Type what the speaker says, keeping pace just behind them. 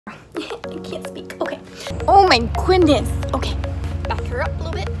I can't speak. Okay. Oh my goodness. Okay. Back her up a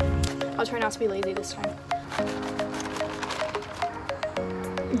little bit. I'll try not to be lazy this time.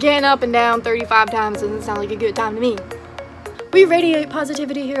 Getting up and down 35 times doesn't sound like a good time to me. We radiate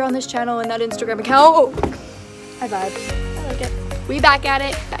positivity here on this channel and that Instagram account. Oh, I vibe. I like it. We back at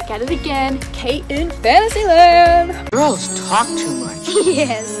it again. Kate in Fantasyland. Girls talk too much.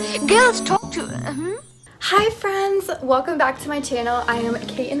 Yes, girls talk too much. Hi friends, welcome back to my channel. I am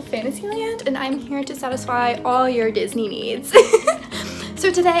Kate in Fantasyland and I'm here to satisfy all your Disney needs.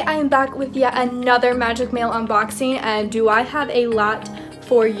 So today I am back with yet another Magic Mail unboxing, and do I have a lot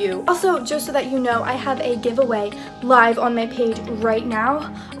for you. Also, just so that you know, I have a giveaway live on my page right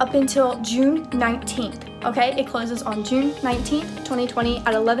now up until June 19th. Okay, it closes on June 19th, 2020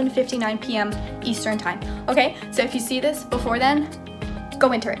 at 11:59 p.m. Eastern time. Okay, so if you see this before then, go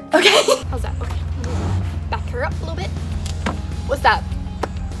enter it. Okay, how's that? Okay, back her up a little bit. What's that?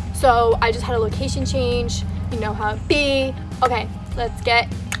 So I just had a location change. You know how it be. Okay, let's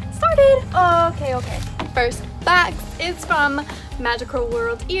get started. Okay. First box is from Magical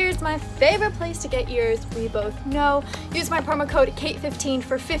World Ears, my favorite place to get ears, we both know. Use my promo code KATE15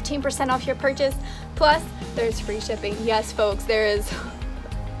 for 15% off your purchase. Plus, there's free shipping. Yes, folks, there is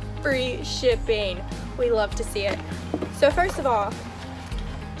free shipping. We love to see it. So first of all,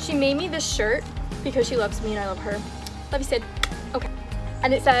 she made me this shirt because she loves me and I love her. Love you, Sid. Okay.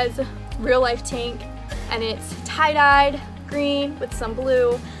 And it says Real Life Tink, and it's tie-dyed green with some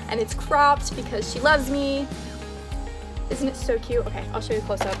blue, and it's cropped because she loves me. Isn't it so cute? Okay, I'll show you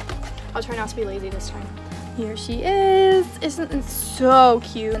close up. I'll try not to be lazy this time. Here she is. Isn't it so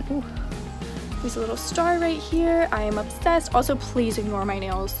cute? Ooh. There's a little star right here. I am obsessed. Also, please ignore my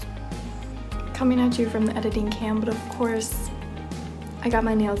nails. Coming at you from the editing cam, but of course, I got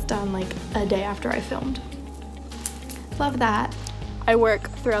my nails done like a day after I filmed. Love that. I work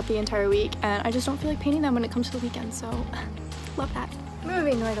throughout the entire week and I just don't feel like painting them when it comes to the weekend, so love that.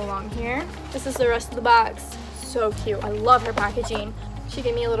 Moving right along here. This is the rest of the box. So cute. I love her packaging. She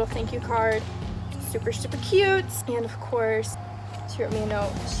gave me a little thank you card. Super cute. And of course, she wrote me a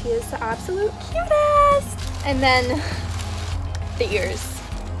note. She is the absolute cutest. And then the ears.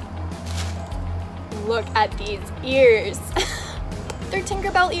 Look at these ears. They're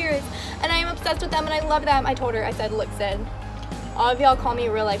Tinkerbell ears and I am obsessed with them and I love them. I told her, I said, look, Sid, all of y'all call me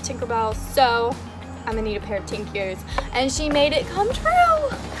Real Life Tinkerbell, so I'm gonna need a pair of Tink ears. And she made it come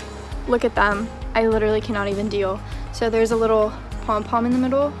true. Look at them. I literally cannot even deal. So there's a little pom-pom in the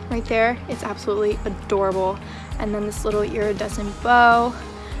middle right there. It's absolutely adorable. And then this little iridescent bow.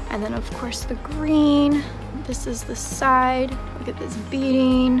 And then of course the green. This is the side. Look at this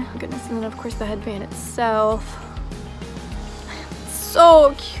beading. Oh, goodness. And then of course the headband itself. It's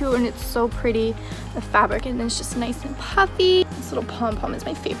so cute and it's so pretty. The fabric, and then it's just nice and puffy. This little pom-pom is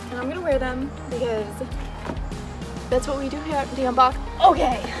my favorite. And I'm gonna wear them because that's what we do here at the Unbox.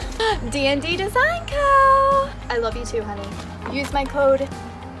 Okay. D&D Design Co. I love you too, honey. Use my code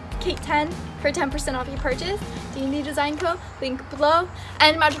KATE10 for 10% off your purchase. D&D Design Co. Link below.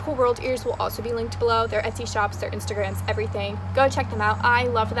 And Magical World Ears will also be linked below. Their Etsy shops, their Instagrams, everything. Go check them out. I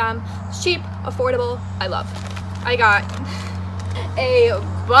love them. Cheap, affordable, I love. I got a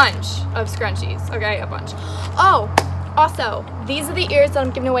bunch of scrunchies. Okay, a bunch. Oh, also, these are the ears that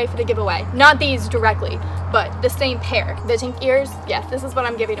I'm giving away for the giveaway. Not these directly, but the same pair. The Tink ears, yes, this is what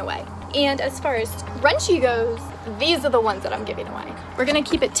I'm giving away. And as far as scrunchie goes, these are the ones that I'm giving away. We're gonna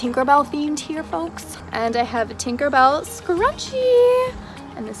keep it Tinkerbell themed here, folks. And I have a Tinkerbell scrunchie.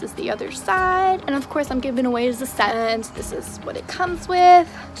 And this is the other side. And of course, I'm giving away as a set. And this is what it comes with.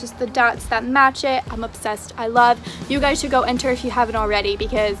 Just the dots that match it. I'm obsessed. I love. You guys should go enter if you haven't already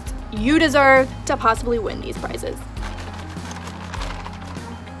because you deserve to possibly win these prizes.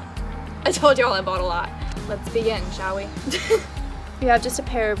 I told y'all I bought a lot. Let's begin, shall we? We have just a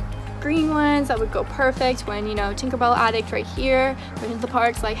pair of green ones that would go perfect when, you know, Tinkerbell addict right here. We're into the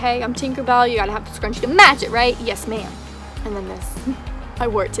parks like, hey, I'm Tinkerbell. You gotta have the scrunchie to match it, right? Yes, ma'am. And then this. I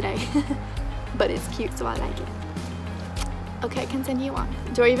wore it today, but it's cute, so I like it. Okay, continue on.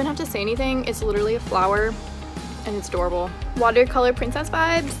 Do I even have to say anything? It's literally a flower, and it's adorable. Watercolor princess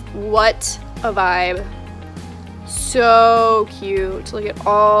vibes. What a vibe. So cute. Look at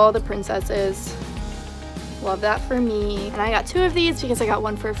all the princesses. Love that for me. And I got two of these because I got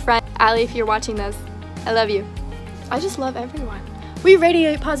one for a friend. Allie, if you're watching this, I love you. I just love everyone. We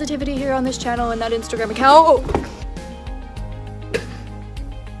radiate positivity here on this channel and that Instagram account. Oh.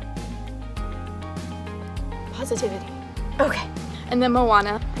 Positivity. Okay. And then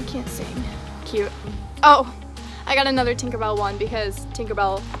Moana. I can't sing. Cute. Oh, I got another Tinkerbell one because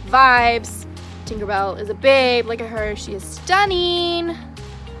Tinkerbell vibes. Tinkerbell is a babe. Look at her. She is stunning.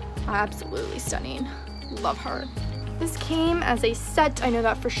 Absolutely stunning. Love her. This came as a set, I know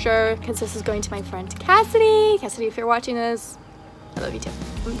that for sure, because this is going to my friend Cassidy. Cassidy, if you're watching this, I love you too.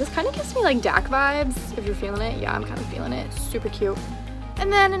 This kind of gives me like DAC vibes, if you're feeling it. Yeah, I'm kind of feeling it. Super cute.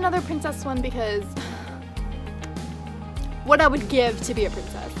 And then another princess one, because what I would give to be a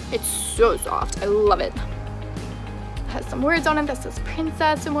princess. It's so soft. I love it. It has some words on it that says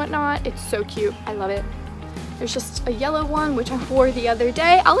princess and whatnot. It's so cute. I love it. There's just a yellow one, which I wore the other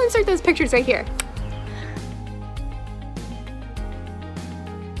day. I'll insert those pictures right here.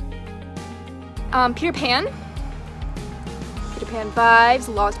 Peter Pan. Peter Pan vibes,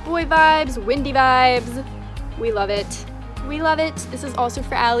 Lost Boy vibes, Windy vibes. We love it. We love it. This is also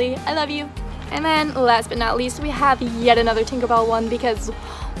for Allie. I love you. And then last but not least, we have yet another Tinkerbell one, because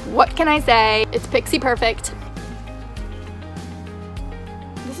what can I say? It's pixie perfect.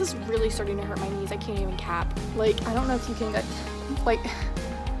 This is really starting to hurt my knees. I can't even cap. Like, I don't know if you can get, like,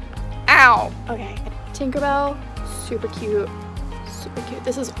 ow. Okay. Tinkerbell, super cute. Super cute.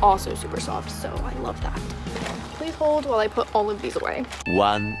 This is also super soft, so I love that. Please hold while I put all of these away.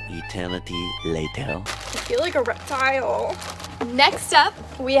 One eternity later. I feel like a reptile. Next up,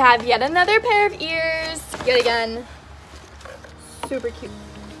 we have yet another pair of ears. Yet again, super cute.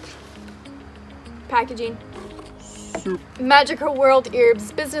 Packaging. Magical World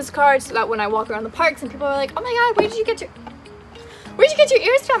Earbs business card, so that when I walk around the parks and people are like, oh my god, where'd you get your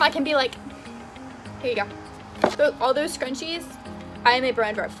ears from? I can be like, here you go. All those scrunchies, I am a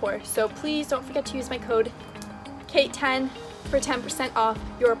brand rep for, so please don't forget to use my code KATE10 for 10% off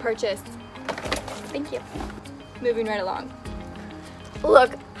your purchase. Thank you. Moving right along.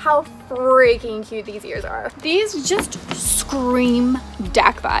 Look how freaking cute these ears are. These just scream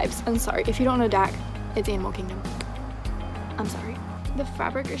DAC vibes. I'm sorry, if you don't know DAC, it's Animal Kingdom. I'm sorry. The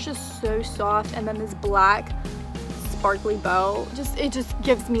fabric is just so soft, and then this black sparkly bow, it just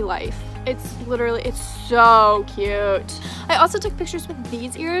gives me life. It's so cute. I also took pictures with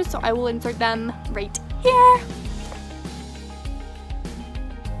these ears, so I will insert them right here.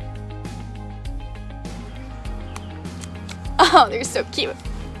 Oh, they're so cute.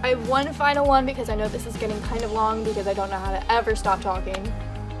 I have one final one because I know this is getting kind of long because I don't know how to ever stop talking.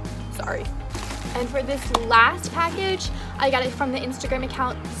 Sorry. And for this last package, I got it from the Instagram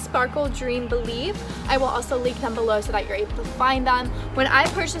account Sparkle Dream Believe. I will also link them below so that you're able to find them. When I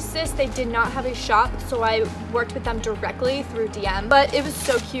purchased this, they did not have a shop, so I worked with them directly through DM. But it was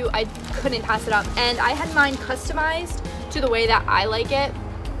so cute, I couldn't pass it up. And I had mine customized to the way that I like it.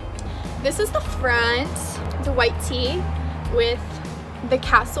 This is the front, the white tee with the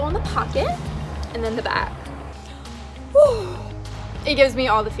castle in the pocket, and then the back. Whew. It gives me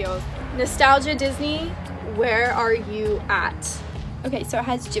all the feels. Nostalgia Disney, where are you at? Okay, so it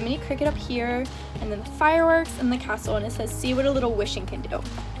has Jiminy Cricket up here, and then the fireworks and the castle, and it says, see what a little wishing can do.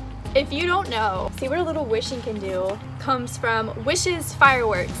 If you don't know, see what a little wishing can do comes from Wishes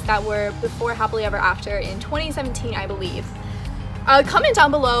fireworks that were before Happily Ever After in 2017, I believe. Comment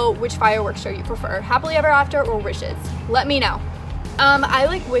down below which fireworks show you prefer, Happily Ever After or Wishes. Let me know. I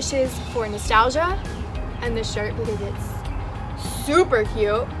like Wishes for nostalgia and this shirt because it's super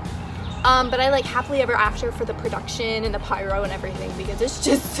cute. But I like Happily Ever After for the production and the pyro and everything because it's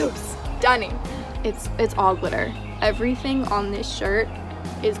just so stunning. It's all glitter. Everything on this shirt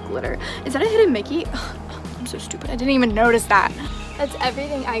is glitter. Is that a hidden Mickey? I'm so stupid. I didn't even notice that. That's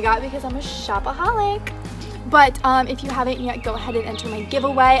everything I got because I'm a shopaholic. But if you haven't yet, go ahead and enter my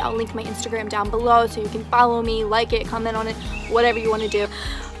giveaway. I'll link my Instagram down below so you can follow me, like it, comment on it, whatever you want to do.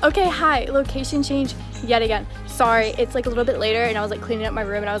 Okay, hi, location change yet again. Sorry, it's like a little bit later and I was like cleaning up my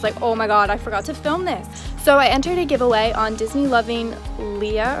room and I was like, oh my god, I forgot to film this. So I entered a giveaway on Disney Loving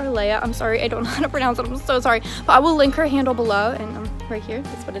Leia. I'm sorry, I don't know how to pronounce it, I'm so sorry. But I will link her handle below and right here,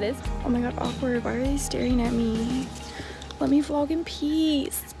 that's what it is. Oh my god, awkward, why are they staring at me? Let me vlog in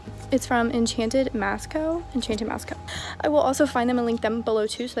peace. It's from Enchanted Masco. I will also find them and link them below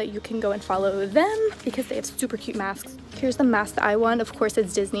too so that you can go and follow them because they have super cute masks. Here's the mask that I want. Of course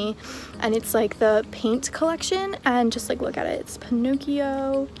it's Disney and it's like the paint collection and just like look at it. It's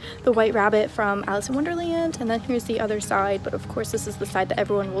Pinocchio, the White Rabbit from Alice in Wonderland, and then here's the other side, but of course this is the side that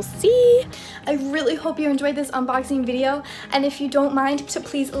everyone will see. I really hope you enjoyed this unboxing video, and if you don't mind to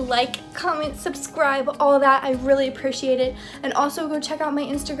please like, comment, subscribe, all that. I really appreciate it. And also go check out my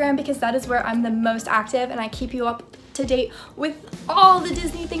Instagram because that is where I'm the most active and I keep you up to date with all the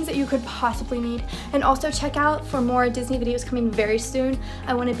Disney things that you could possibly need. And also check out for more Disney videos coming very soon.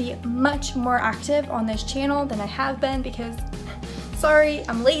 I want to be much more active on this channel than I have been because, sorry,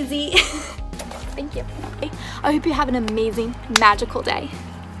 I'm lazy. Thank you. I hope you have an amazing, magical day.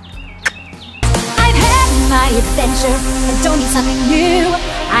 I've had my adventure, I don't need something new.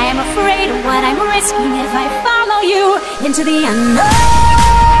 I am a asking if I follow you into the unknown,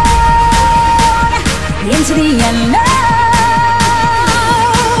 into the unknown,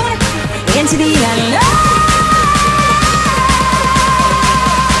 into the unknown.